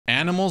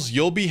animals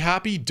you'll be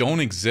happy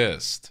don't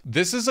exist.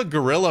 This is a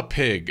gorilla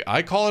pig.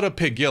 I call it a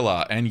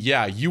pigilla, and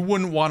yeah, you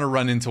wouldn't want to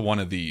run into one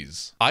of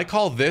these. I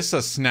call this a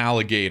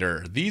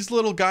snalligator. These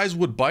little guys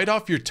would bite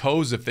off your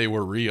toes if they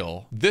were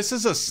real. This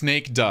is a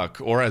snake duck,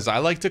 or as I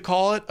like to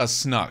call it, a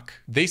snuck.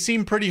 They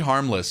seem pretty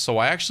harmless, so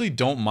I actually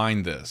don't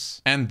mind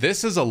this. And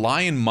this is a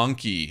lion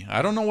monkey.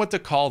 I don't know what to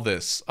call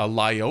this. A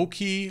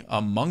lyoki?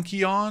 A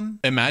monkey-on?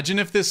 Imagine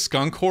if this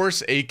skunk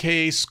horse,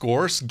 aka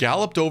Scorse,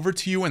 galloped over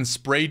to you and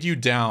sprayed you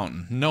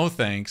down. No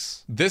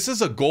thanks. This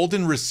is a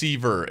golden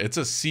receiver. It's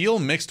a seal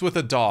mixed with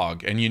a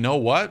dog, and you know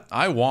what?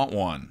 I want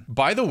one.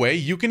 By the way,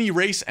 you can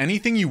erase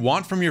anything you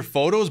want from your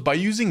photos by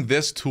using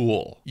this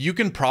tool. You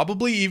can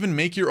probably even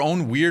make your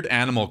own weird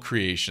animal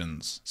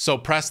creations. So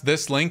press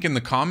this link in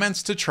the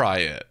comments to try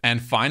it.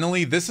 And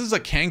finally, this is a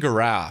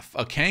kangaroo,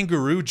 a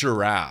kangaroo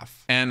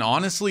giraffe. And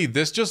honestly,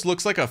 this just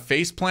looks like a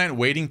faceplant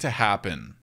waiting to happen.